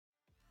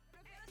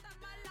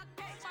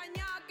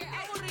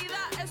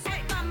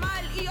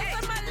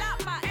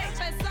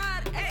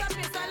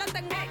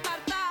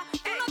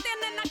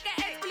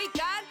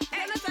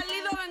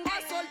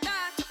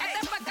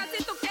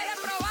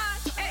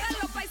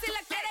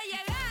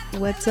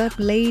What's up,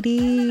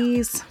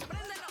 ladies?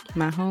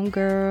 My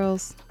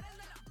homegirls.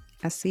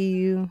 I see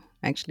you.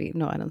 Actually,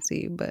 no, I don't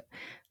see you, but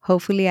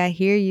hopefully I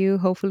hear you.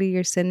 Hopefully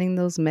you're sending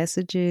those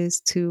messages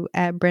to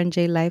at Brand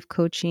J Life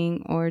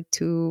Coaching or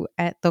to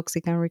at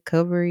Toxic and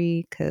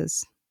Recovery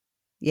because,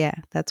 yeah,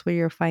 that's where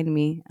you'll find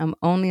me. I'm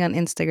only on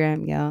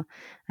Instagram, y'all.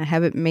 I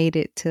haven't made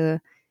it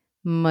to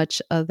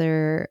much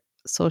other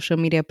social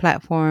media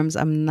platforms.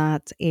 I'm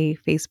not a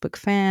Facebook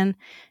fan.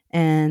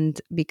 And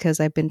because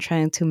I've been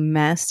trying to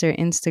master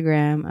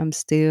Instagram, I'm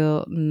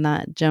still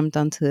not jumped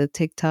onto the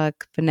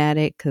TikTok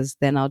fanatic because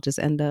then I'll just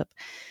end up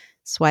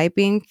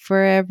swiping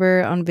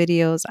forever on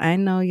videos. I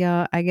know,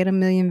 y'all, I get a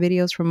million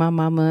videos from my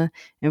mama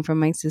and from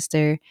my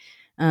sister.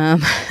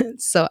 Um,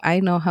 so I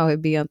know how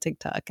it be on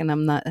TikTok, and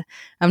I'm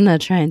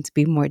not trying to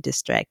be more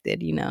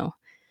distracted.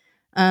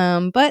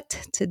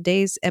 But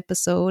today's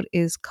episode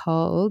is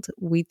called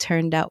We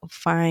Turned Out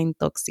Fine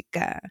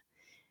Toxica.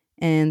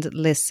 And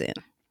listen,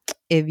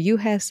 if you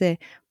have said,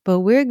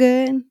 but we're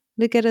good,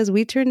 look at us,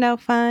 we turned out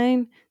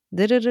fine,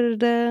 da da da da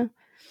da.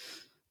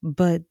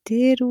 But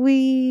did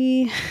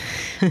we?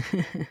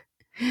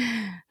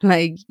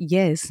 Like,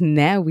 yes,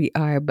 now we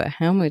are, but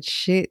how much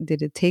shit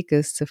did it take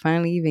us to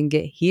finally even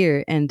get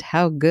here? And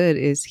how good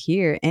is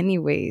here,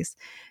 anyways?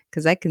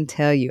 Because I can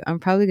tell you, I'm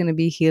probably going to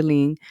be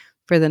healing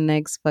for the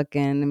next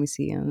fucking, let me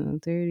see,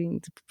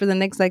 30, for the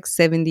next like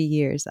 70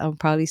 years. I'll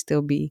probably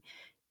still be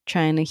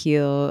trying to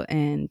heal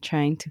and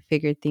trying to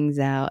figure things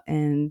out.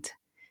 And,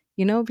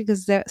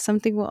 because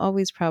something will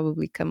always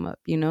probably come up.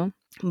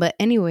 But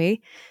anyway,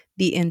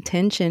 the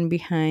intention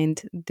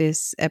behind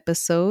this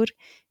episode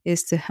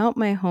is to help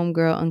my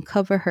homegirl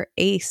uncover her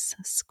ACE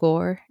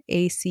score,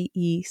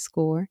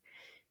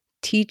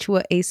 teach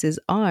what ACEs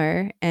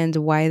are and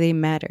why they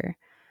matter.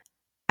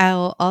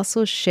 I'll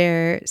also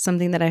share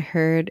something that I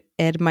heard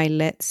Ed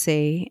Milet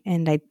say,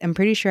 and I'm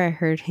pretty sure I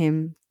heard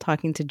him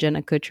talking to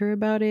Jenna Kutcher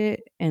about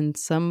it in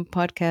some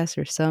podcast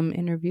or some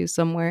interview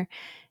somewhere.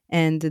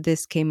 And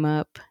this came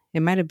up.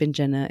 It might have been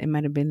Jenna. It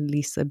might have been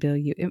Lisa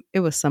Bilyeu. It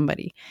was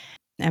somebody.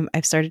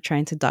 I've started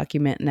trying to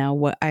document now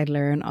what I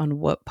learn on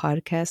what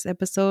podcast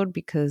episode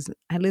because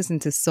I listen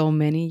to so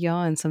many,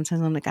 y'all. And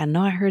sometimes I'm like, I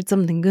know I heard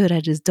something good.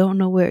 I just don't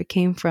know where it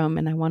came from.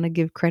 And I want to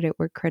give credit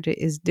where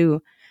credit is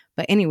due.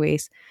 But,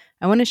 anyways,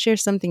 I want to share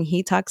something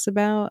he talks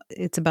about.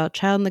 It's about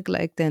child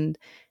neglect and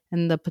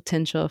the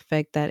potential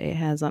effect that it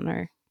has on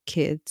our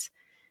kids,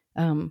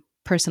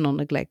 personal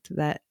neglect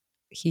that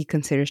he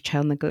considers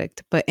child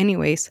neglect. But,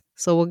 anyways,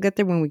 so we'll get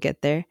there when we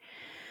get there.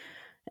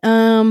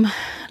 Um,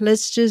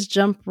 let's just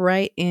jump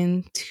right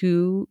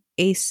into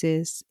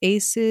ACEs.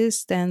 ACEs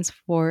stands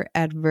for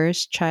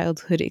Adverse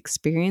Childhood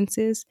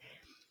Experiences.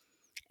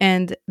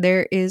 And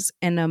there is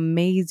an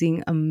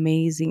amazing,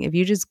 if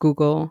you just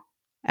Google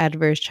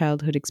Adverse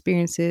Childhood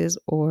Experiences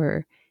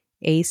or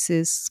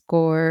ACEs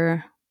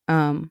score,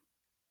 um,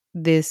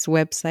 this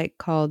website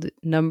called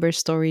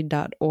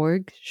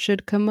numberstory.org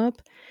should come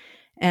up.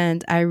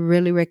 And I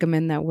really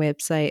recommend that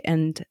website.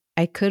 And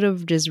I could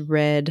have just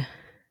read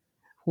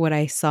what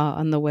I saw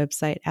on the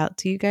website out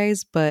to you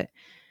guys, but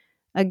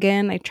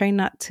again, I try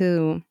not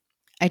to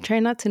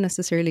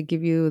necessarily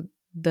give you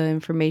the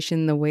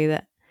information the way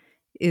that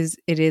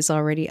it is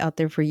already out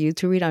there for you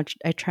to read.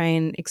 I try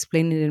and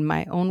explain it in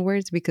my own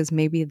words because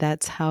maybe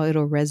that's how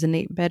it'll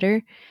resonate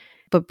better.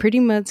 But pretty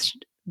much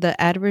the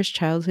adverse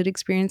childhood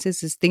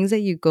experiences is things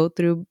that you go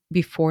through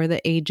before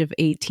the age of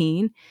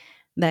 18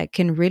 that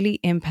can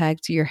really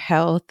impact your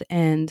health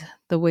and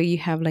the way you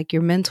have like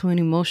your mental and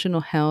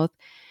emotional health,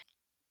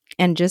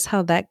 and just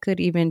how that could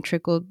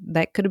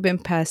have been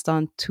passed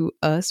on to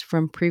us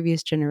from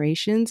previous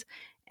generations,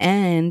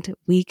 and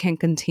we can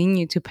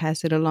continue to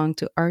pass it along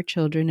to our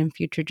children and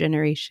future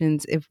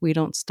generations if we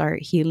don't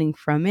start healing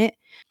from it.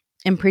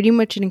 And pretty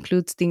much it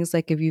includes things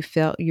like if you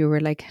felt you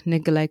were like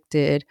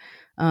neglected,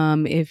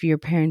 if your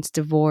parents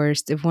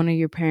divorced, if one of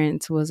your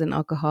parents was an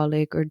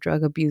alcoholic or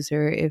drug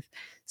abuser, if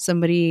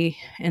somebody,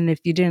 and if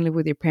you didn't live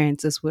with your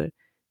parents, this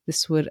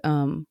would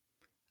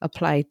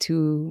apply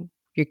to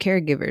your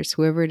caregivers,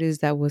 whoever it is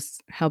that was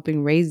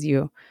helping raise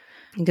you.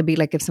 It could be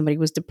like if somebody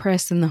was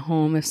depressed in the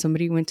home, if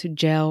somebody went to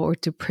jail or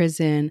to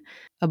prison,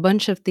 a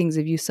bunch of things,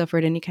 if you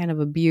suffered any kind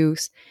of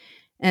abuse.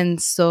 And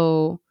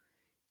so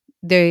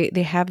they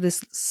have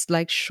this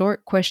like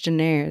short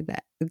questionnaire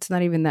that it's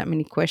not even that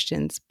many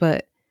questions,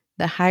 but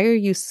the higher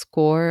you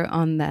score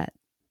on that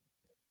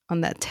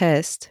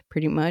test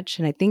pretty much,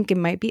 and I think it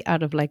might be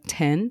out of like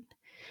 10,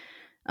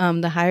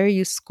 the higher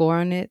you score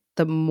on it,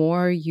 the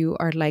more you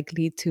are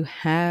likely to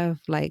have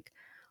like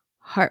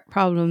heart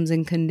problems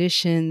and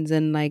conditions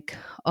and like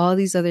all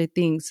these other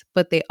things.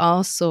 But they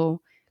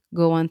also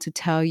go on to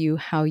tell you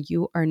how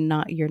you are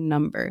not your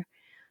number.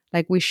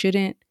 Like, we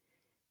shouldn't,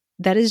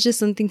 that is just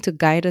something to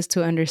guide us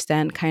to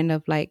understand kind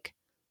of like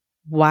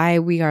why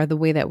we are the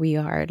way that we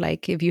are.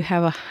 Like, if you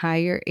have a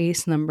higher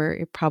ACE number,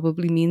 it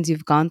probably means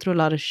you've gone through a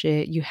lot of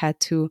shit. You had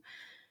to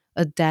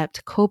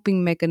adapt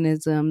coping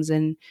mechanisms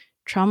and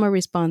trauma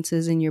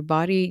responses in your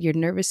body. Your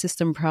nervous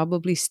system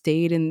probably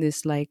stayed in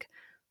this like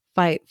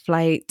fight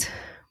flight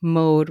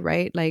mode,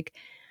 right? Like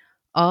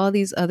all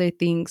these other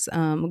things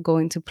go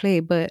into play.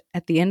 But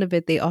at the end of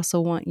it, they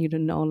also want you to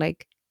know,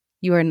 like,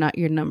 you are not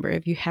your number.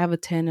 If you have a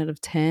 10 out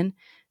of 10,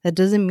 that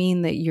doesn't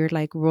mean that you're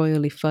like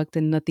royally fucked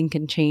and nothing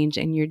can change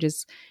and you're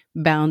just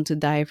bound to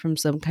die from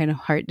some kind of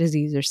heart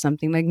disease or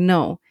something. Like,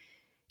 no,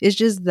 it's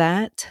just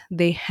that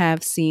they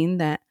have seen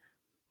that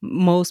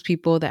most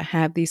people that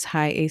have these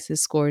high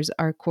ACEs scores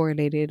are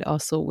correlated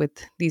also with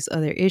these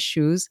other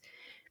issues.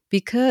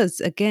 Because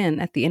again,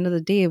 at the end of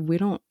the day, if we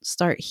don't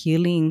start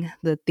healing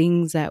the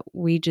things that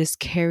we just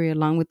carry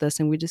along with us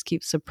and we just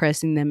keep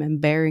suppressing them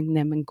and bearing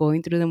them and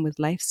going through them with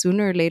life,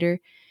 sooner or later,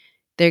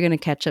 they're going to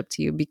catch up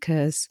to you.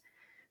 Because,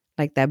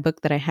 like that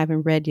book that I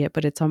haven't read yet,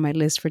 but it's on my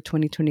list for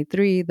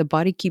 2023, The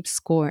Body Keeps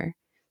Score.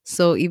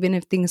 So even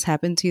if things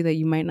happen to you that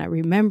you might not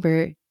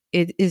remember,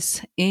 it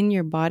is in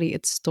your body,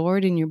 it's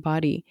stored in your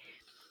body.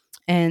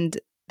 And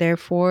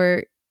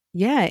therefore,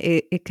 yeah,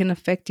 it can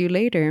affect you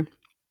later.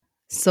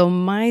 So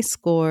my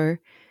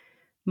score,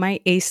 my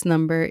ACE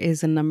number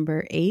is a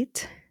number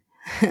 8.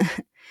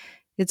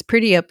 It's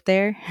pretty up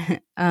there.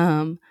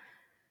 um,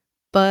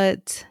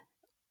 but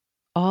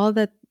all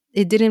that,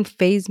 it didn't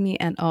phase me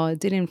at all. It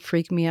didn't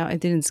freak me out.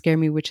 It didn't scare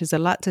me, which is a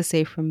lot to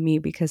say from me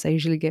because I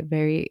usually get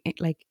very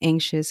like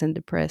anxious and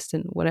depressed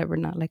and whatever,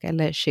 not like I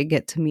let shit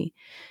get to me.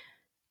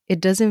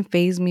 It doesn't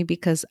phase me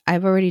because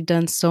I've already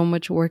done so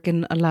much work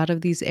in a lot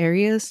of these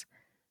areas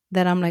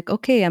that I'm like,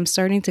 okay, I'm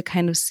starting to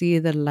kind of see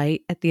the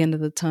light at the end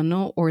of the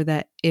tunnel, or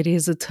that it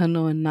is a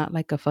tunnel and not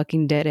like a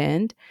fucking dead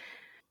end.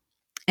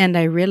 And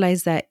I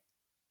realized that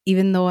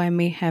even though I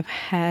may have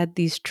had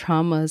these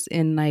traumas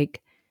in,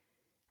 like,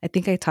 I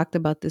think I talked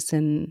about this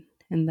in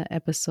the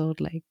episode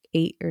like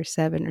 8 or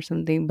 7 or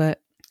something,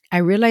 but I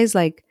realized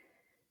like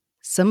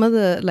some of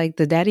the, like,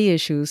 the daddy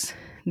issues,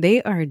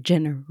 they are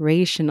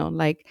generational.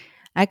 Like,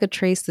 I could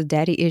trace the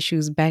daddy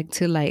issues back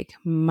to like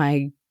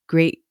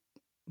great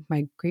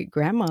my great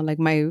grandma, like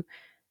my,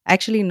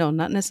 actually no,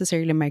 not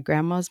necessarily my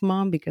grandma's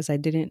mom, because I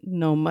didn't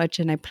know much,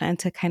 and I plan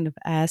to kind of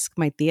ask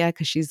my tia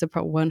because she's the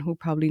one who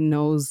probably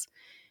knows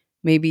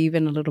maybe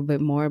even a little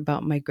bit more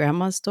about my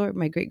grandma's story,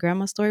 my great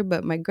grandma's story.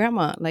 But my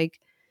grandma, like,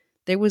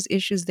 there was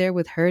issues there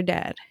with her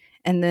dad,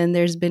 and then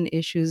there's been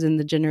issues in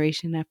the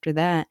generation after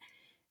that,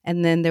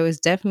 and then there was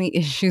definitely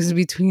issues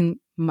between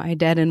my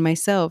dad and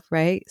myself,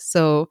 right?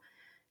 So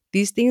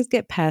these things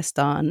get passed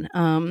on.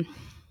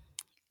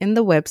 In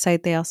the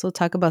website, they also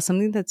talk about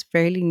something that's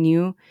fairly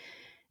new.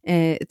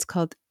 It's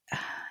called,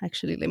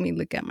 actually, let me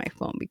look at my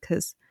phone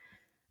because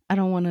I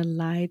don't want to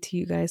lie to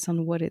you guys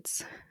on what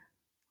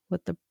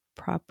the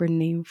proper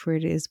name for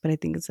it is, but I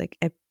think it's like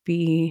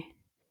epi.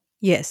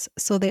 Yes.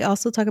 So they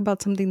also talk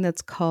about something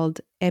that's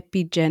called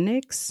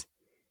epigenetics.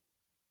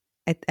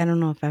 I don't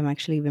know if I'm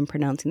actually even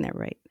pronouncing that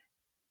right.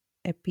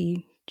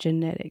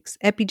 Epigenetics.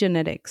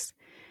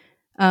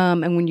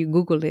 And when you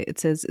Google it, it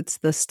says it's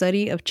the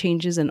study of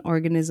changes in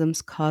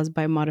organisms caused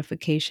by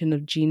modification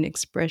of gene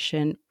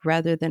expression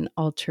rather than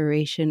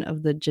alteration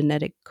of the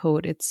genetic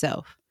code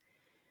itself.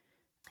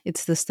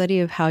 It's the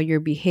study of how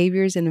your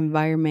behaviors and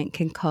environment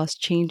can cause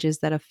changes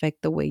that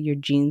affect the way your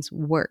genes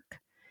work.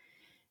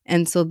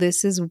 And so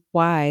this is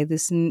why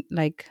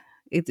like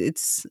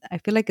it's I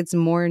feel like it's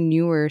more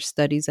newer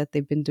studies that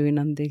they've been doing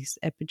on these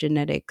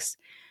epigenetics.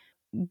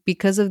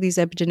 Because of these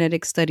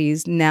epigenetic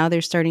studies, now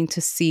they're starting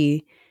to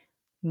see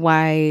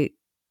why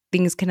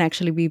things can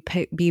actually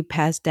be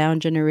passed down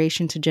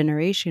generation to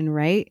generation,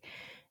 right?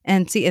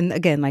 And see, and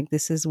again, like,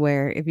 this is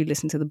where, if you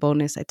listen to the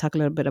bonus, I talk a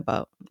little bit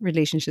about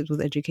relationships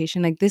with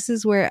education. Like, this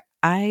is where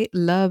I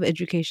love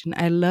education.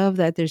 I love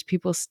that there's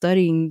people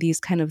studying these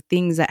kind of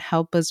things that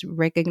help us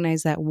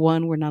recognize that,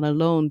 one, we're not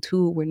alone,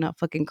 two, we're not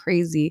fucking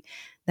crazy,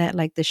 that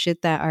like the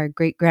shit that our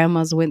great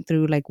grandmas went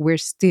through, like, we're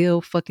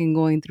still fucking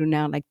going through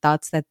now. Like,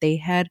 thoughts that they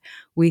had,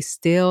 we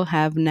still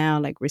have now,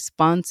 like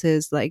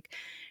responses, like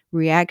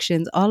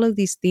reactions, all of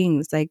these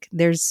things. Like,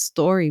 there's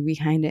story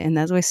behind it, and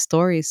that's why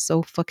story is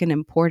so fucking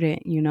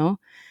important, you know.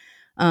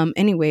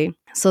 Anyway,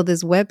 so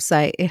this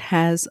website, it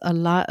has a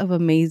lot of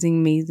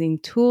amazing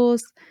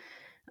tools.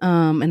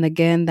 And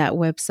again, that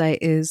website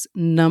is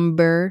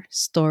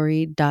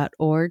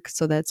numberstory.org.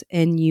 So that's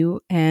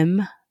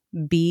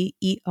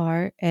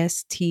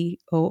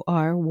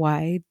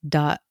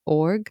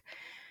numberstory.org.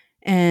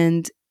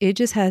 And it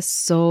just has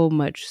so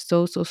much,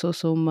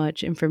 so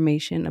much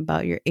information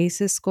about your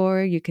ACEs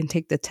score. You can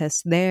take the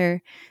test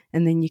there,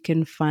 and then you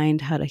can find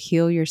how to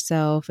heal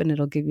yourself, and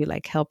it'll give you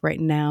like help right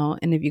now.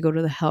 And if you go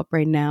to the help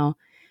right now,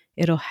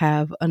 it'll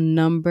have a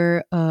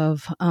number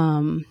of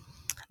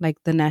like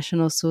the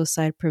National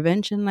Suicide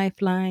Prevention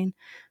Lifeline,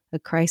 a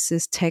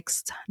crisis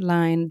text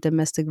line,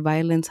 domestic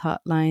violence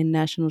hotline,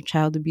 National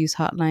Child Abuse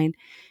Hotline.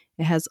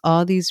 It has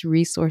all these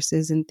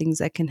resources and things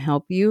that can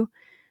help you.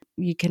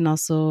 You can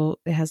also,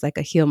 it has like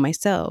a heal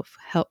myself,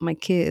 help my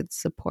kids,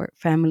 support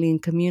family and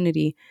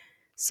community.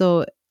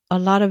 So a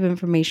lot of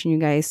information, you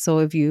guys. So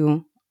if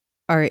you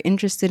are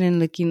interested in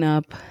looking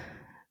up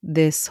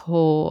this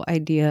whole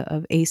idea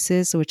of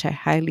ACEs, which I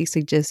highly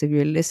suggest if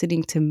you're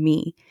listening to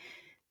me,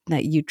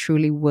 that you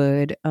truly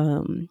would,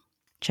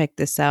 check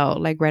this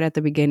out. Like right at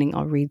the beginning,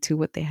 I'll read to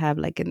what they have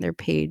like in their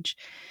page.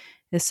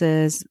 It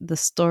says, the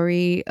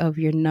story of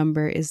your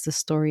number is the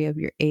story of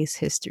your ACE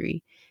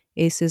history.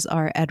 ACEs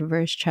are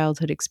adverse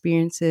childhood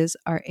experiences.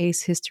 Our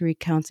ACE history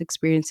counts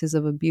experiences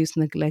of abuse,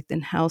 neglect,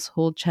 and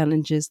household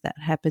challenges that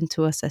happen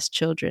to us as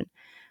children.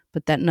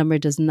 But that number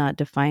does not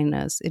define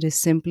us. It is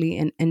simply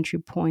an entry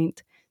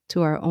point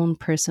to our own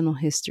personal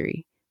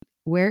history.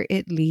 Where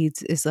it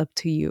leads is up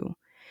to you.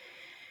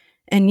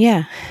 And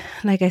yeah,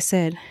 like I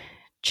said,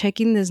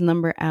 checking this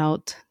number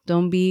out,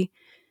 don't be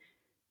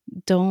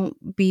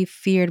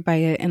feared by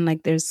it and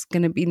like there's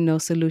gonna be no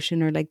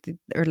solution or like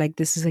or like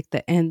this is like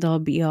the end all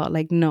be all.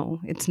 Like no,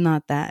 it's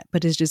not that,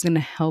 but it's just gonna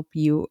help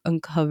you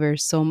uncover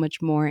so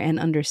much more and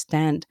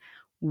understand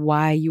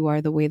why you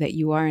are the way that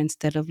you are,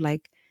 instead of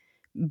like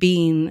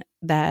being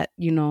that,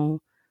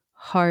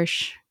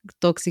 harsh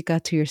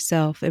tóxica to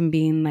yourself and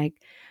being like,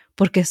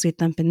 ¿por qué soy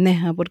tan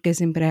pendeja? ¿Por qué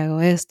siempre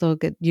hago esto?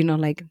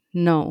 Like,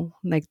 no,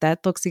 like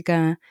that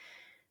tóxica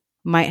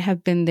might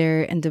have been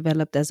there and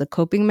developed as a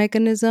coping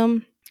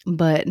mechanism,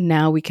 but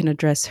now we can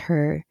address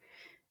her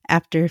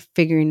after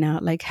figuring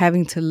out, like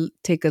having to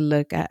take a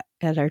look at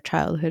our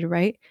childhood,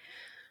 right?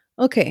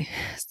 Okay,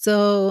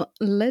 so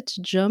let's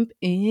jump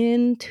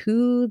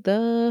into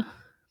the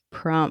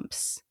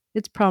prompts.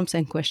 It's prompts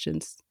and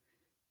questions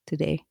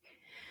today.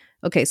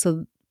 Okay,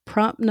 so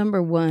prompt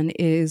number one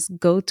is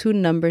go to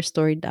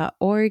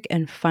numberstory.org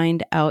and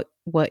find out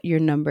what your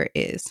number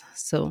is.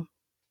 So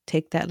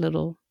take that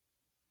little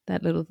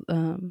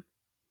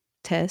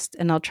test,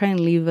 and I'll try and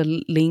leave a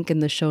link in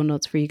the show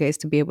notes for you guys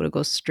to be able to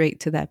go straight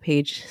to that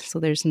page. So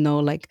there's no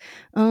like,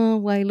 oh,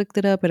 well, I looked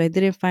it up and I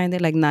didn't find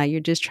it. Like, nah, you're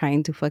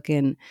trying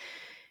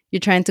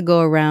to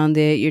go around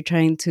it. You're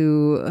trying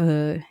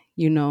to,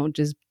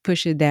 just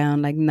push it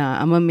down. Like,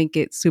 nah, I'm gonna make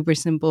it super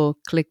simple.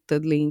 Click the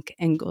link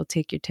and go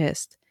take your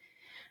test.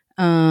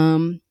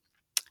 Um,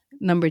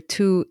 Number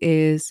two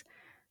is,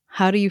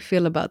 how do you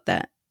feel about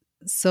that?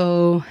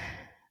 So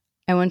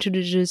I want you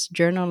to just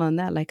journal on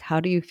that. Like, how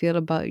do you feel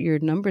about your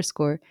number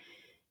score?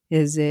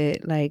 Is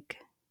it like,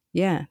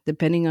 yeah,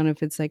 depending on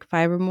if it's like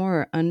five or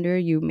more or under,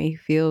 you may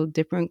feel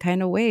different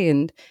kind of way.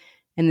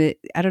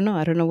 I don't know.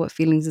 I don't know what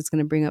feelings it's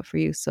going to bring up for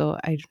you. So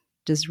I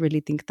just really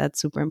think that's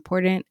super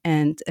important.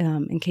 And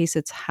in case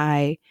it's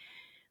high,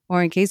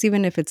 or in case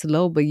even if it's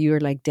low, but you're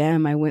like,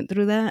 damn, I went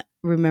through that,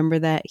 remember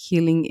that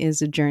healing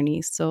is a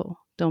journey. So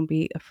don't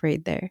be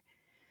afraid there.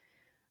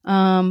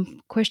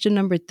 Question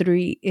number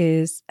three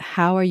is,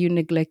 how are you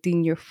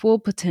neglecting your full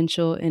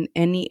potential in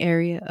any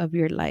area of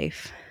your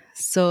life?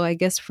 So I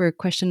guess for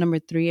question number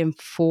three and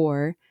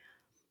four,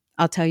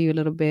 I'll tell you a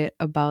little bit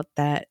about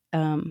that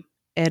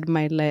Ed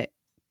Milet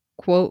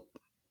quote.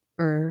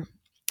 Or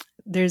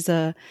there's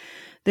a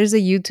there's a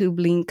YouTube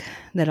link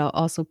that I'll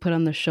also put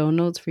on the show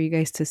notes for you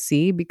guys to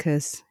see,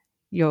 because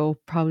you'll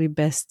probably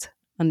best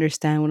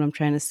understand what I'm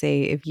trying to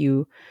say if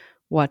you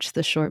watch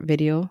the short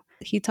video.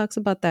 He talks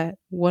about that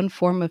one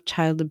form of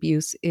child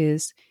abuse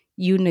is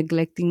you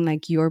neglecting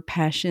like your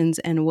passions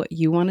and what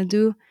you want to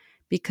do,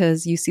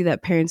 because you see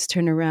that parents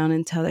turn around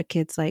and tell their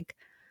kids like,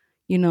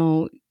 you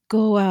know,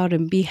 go out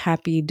and be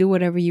happy, do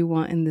whatever you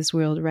want in this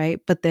world,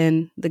 right? But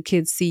then the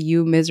kids see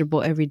you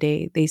miserable every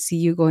day. They see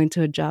you going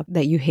to a job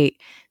that you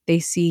hate. They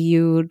see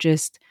you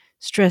just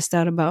stressed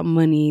out about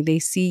money. They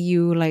see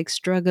you like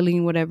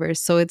struggling, whatever.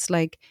 So it's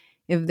like,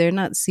 if they're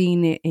not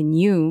seeing it in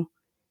you,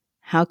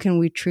 how can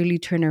we truly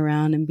turn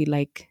around and be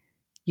like,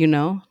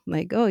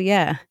 like, oh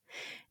yeah.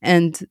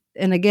 And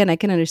again, I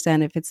can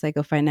understand if it's like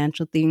a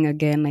financial thing.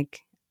 Again,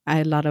 like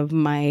a lot of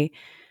my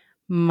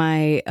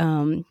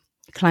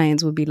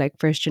clients will be like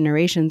first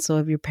generation. So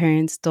if your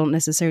parents don't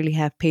necessarily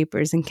have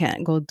papers and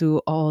can't go do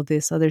all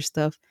this other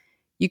stuff,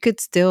 you could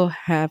still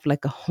have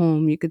like a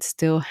home. You could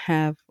still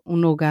have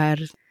un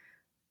hogar,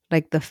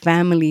 like the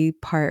family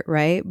part,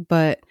 right?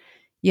 But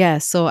yeah,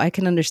 so I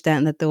can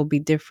understand that there will be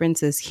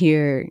differences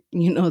here,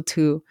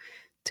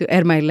 to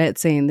Ed Milet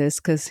saying this,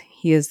 because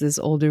he is this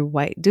older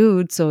white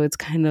dude. So it's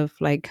kind of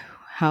like,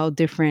 how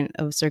different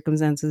of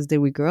circumstances did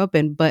we grow up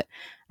in? But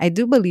I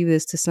do believe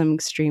this to some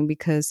extreme,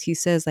 because he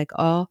says like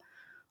all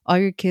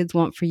your kids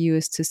want for you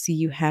is to see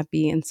you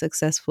happy and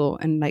successful,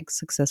 and like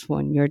successful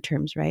in your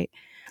terms, right?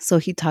 So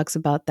he talks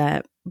about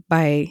that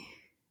by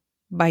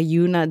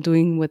you not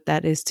doing what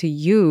that is to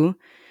you,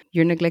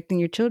 you're neglecting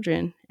your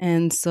children.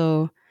 And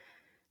so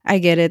I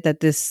get it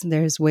that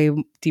there's way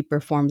deeper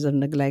forms of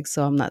neglect.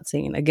 So I'm not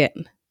saying,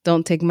 again,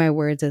 don't take my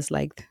words as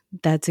like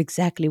that's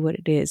exactly what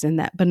it is and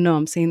that. But no,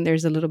 I'm saying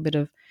there's a little bit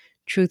of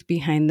truth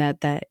behind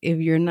that. That if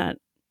you're not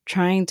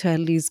trying to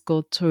at least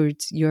go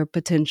towards your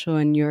potential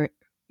and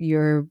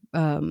your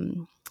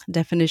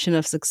definition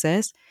of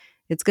success,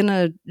 it's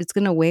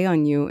gonna weigh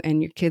on you,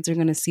 and your kids are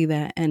gonna see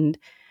that. And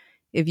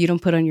if you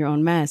don't put on your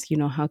own mask,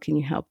 how can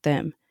you help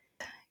them?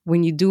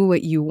 When you do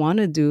what you want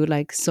to do,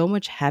 like so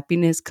much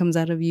happiness comes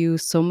out of you,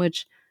 so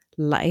much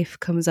life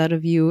comes out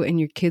of you, and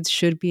your kids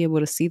should be able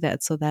to see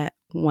that, so that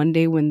one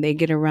day when they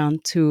get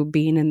around to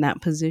being in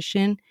that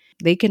position,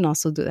 they can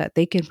also do that.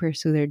 They can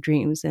pursue their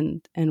dreams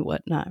and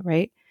whatnot,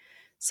 right?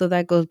 So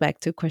that goes back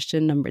to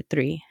question number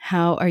 3.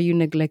 How are you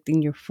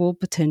neglecting your full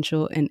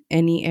potential in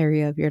any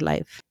area of your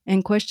life?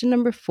 And question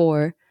number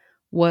 4,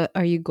 what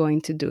are you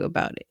going to do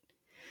about it?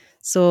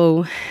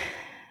 So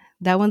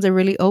that one's a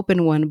really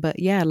open one, but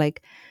yeah,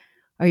 like,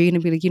 are you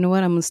going to be like, you know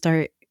what, I'm going to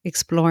start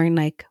exploring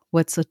like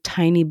what's a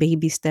tiny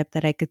baby step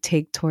that I could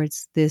take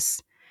towards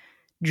this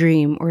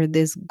dream or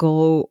this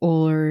goal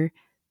or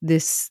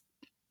this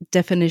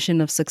definition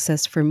of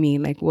success for me?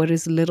 Like, what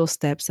is little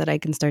steps that I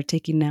can start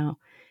taking now?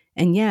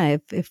 And yeah,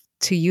 if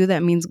to you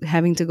that means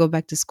having to go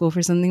back to school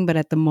for something, but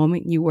at the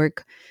moment you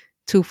work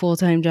two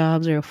full-time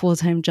jobs or a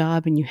full-time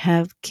job and you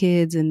have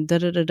kids and da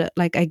da da da,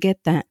 like, I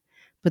get that.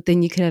 But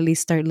then you can at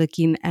least start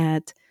looking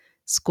at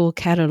school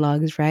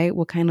catalogs, right?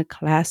 What kind of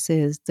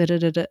classes, da da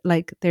da da.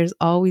 Like, there's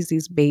always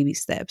these baby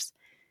steps.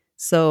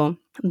 So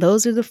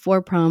those are the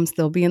 4 prompts.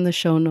 They'll be in the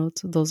show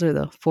notes. Those are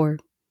the 4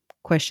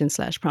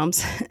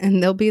 question/prompts,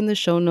 and they'll be in the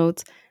show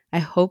notes. I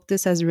hope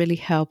this has really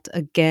helped.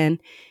 Again,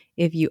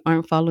 if you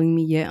aren't following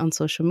me yet on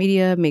social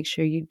media, make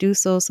sure you do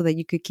so that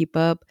you could keep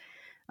up.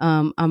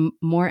 I'm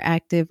more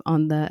active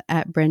on the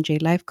at Brand J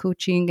Life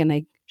Coaching, and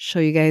I show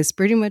you guys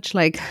pretty much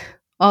like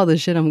all the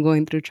shit I'm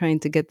going through trying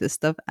to get this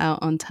stuff out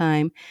on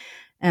time.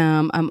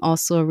 I'm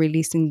also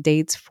releasing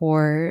dates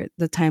for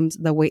the times,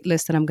 the wait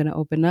list that I'm going to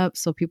open up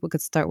so people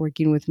could start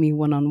working with me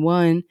one on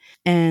one.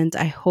 And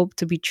I hope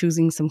to be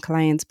choosing some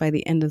clients by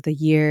the end of the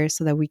year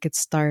so that we could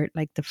start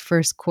like the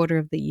first quarter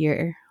of the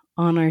year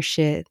on our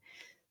shit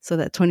so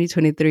that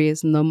 2023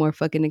 is no more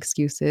fucking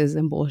excuses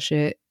and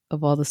bullshit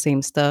of all the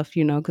same stuff,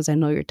 because I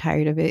know you're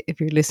tired of it. If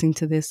you're listening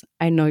to this,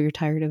 I know you're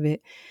tired of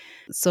it.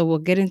 So we'll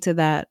get into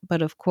that.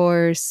 But of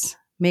course,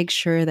 make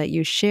sure that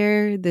you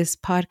share this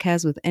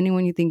podcast with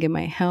anyone you think it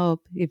might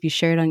help. If you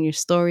share it on your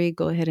story,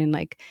 go ahead and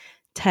like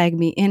tag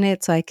me in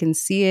it so I can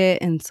see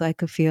it and so I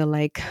could feel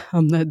like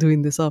I'm not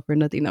doing this all for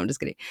nothing. No, I'm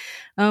just kidding.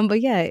 But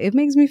yeah, it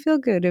makes me feel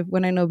good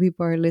when I know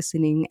people are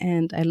listening,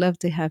 and I love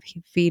to have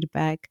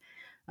feedback.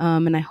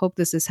 And I hope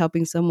this is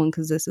helping someone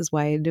because this is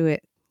why I do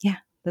it. Yeah,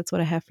 that's what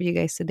I have for you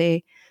guys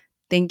today.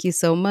 Thank you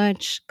so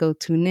much. Go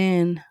tune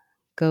in.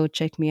 Go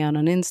check me out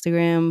on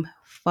Instagram.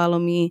 Follow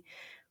me.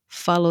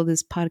 Follow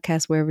this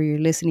podcast wherever you're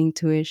listening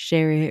to it.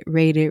 Share it,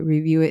 rate it,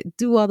 review it.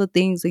 Do all the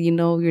things that you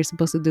know you're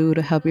supposed to do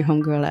to help your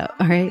homegirl out.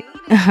 All right?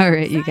 All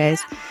right, you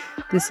guys.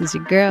 This is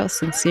your girl,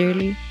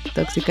 sincerely,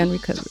 Toxic and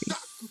Recovery.